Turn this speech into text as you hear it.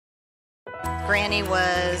Granny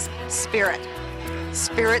was spirit.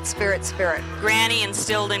 Spirit, spirit, spirit. Granny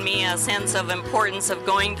instilled in me a sense of importance of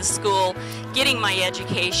going to school, getting my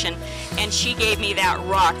education, and she gave me that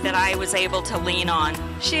rock that I was able to lean on.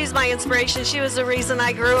 She's my inspiration. She was the reason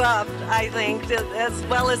I grew up, I think, as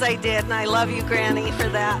well as I did, and I love you, Granny, for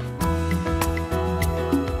that.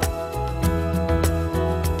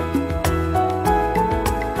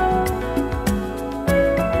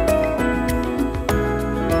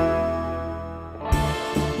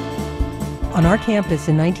 On our campus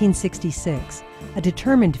in 1966, a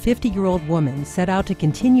determined 50-year-old woman set out to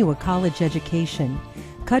continue a college education,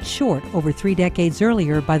 cut short over 3 decades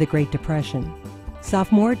earlier by the Great Depression.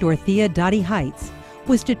 Sophomore Dorothea Dottie Heitz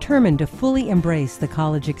was determined to fully embrace the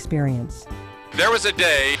college experience. There was a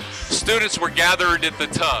day students were gathered at the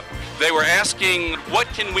tub. They were asking, what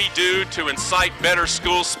can we do to incite better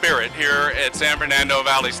school spirit here at San Fernando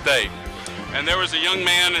Valley State? And there was a young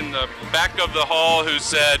man in the back of the hall who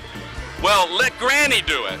said, well, let Granny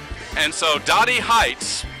do it. And so Dottie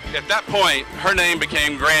Heitz, at that point, her name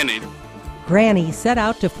became Granny. Granny set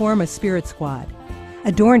out to form a spirit squad.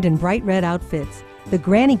 Adorned in bright red outfits, the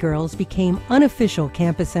Granny girls became unofficial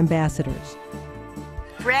campus ambassadors.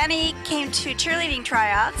 Granny came to cheerleading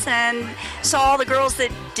tryouts and saw all the girls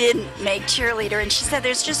that didn't make cheerleader, and she said,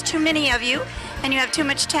 there's just too many of you, and you have too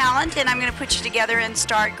much talent, and I'm going to put you together and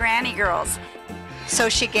start Granny Girls. So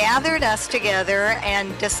she gathered us together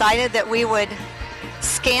and decided that we would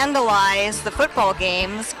scandalize the football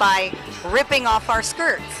games by ripping off our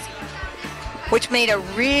skirts, which made a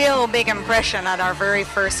real big impression at our very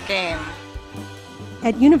first game.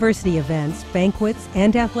 At university events, banquets,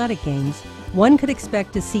 and athletic games, one could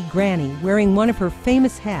expect to see Granny wearing one of her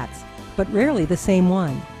famous hats, but rarely the same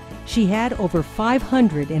one. She had over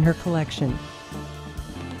 500 in her collection.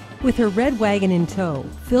 With her red wagon in tow,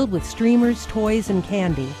 filled with streamers, toys, and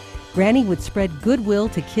candy, Granny would spread goodwill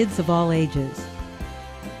to kids of all ages.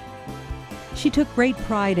 She took great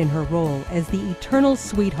pride in her role as the eternal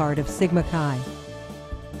sweetheart of Sigma Chi.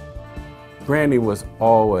 Granny was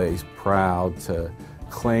always proud to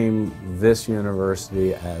claim this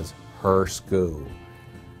university as her school,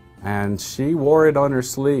 and she wore it on her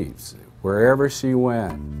sleeves wherever she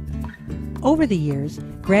went. Over the years,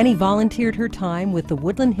 Granny volunteered her time with the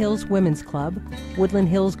Woodland Hills Women's Club, Woodland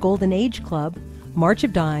Hills Golden Age Club, March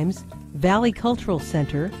of Dimes, Valley Cultural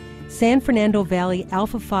Center, San Fernando Valley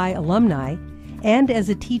Alpha Phi alumni, and as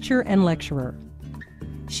a teacher and lecturer.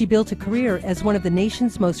 She built a career as one of the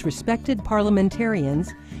nation's most respected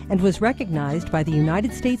parliamentarians and was recognized by the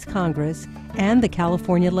United States Congress and the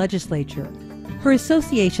California Legislature. Her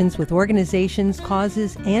associations with organizations,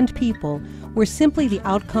 causes, and people were simply the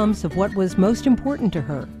outcomes of what was most important to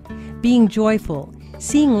her: being joyful,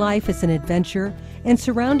 seeing life as an adventure, and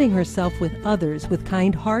surrounding herself with others with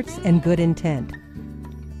kind hearts and good intent.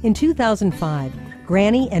 In 2005,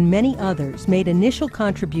 Granny and many others made initial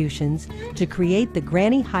contributions to create the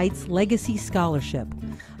Granny Heitz Legacy Scholarship,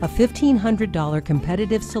 a $1,500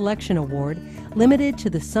 competitive selection award limited to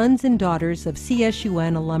the sons and daughters of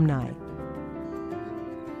CSUN alumni.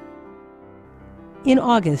 In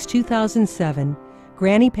August 2007,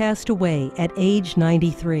 Granny passed away at age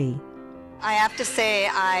 93. I have to say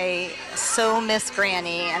I so miss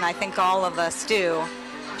Granny, and I think all of us do.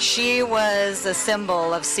 She was a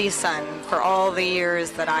symbol of CSUN for all the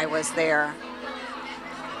years that I was there.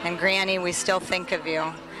 And Granny, we still think of you.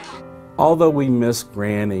 Although we miss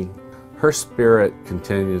Granny, her spirit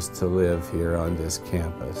continues to live here on this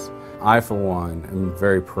campus. I, for one, am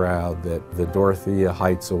very proud that the Dorothea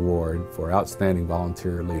Heitz Award for Outstanding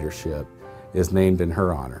Volunteer Leadership is named in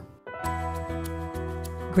her honor.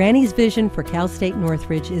 Granny's vision for Cal State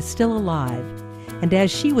Northridge is still alive, and as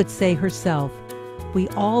she would say herself, we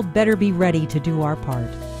all better be ready to do our part.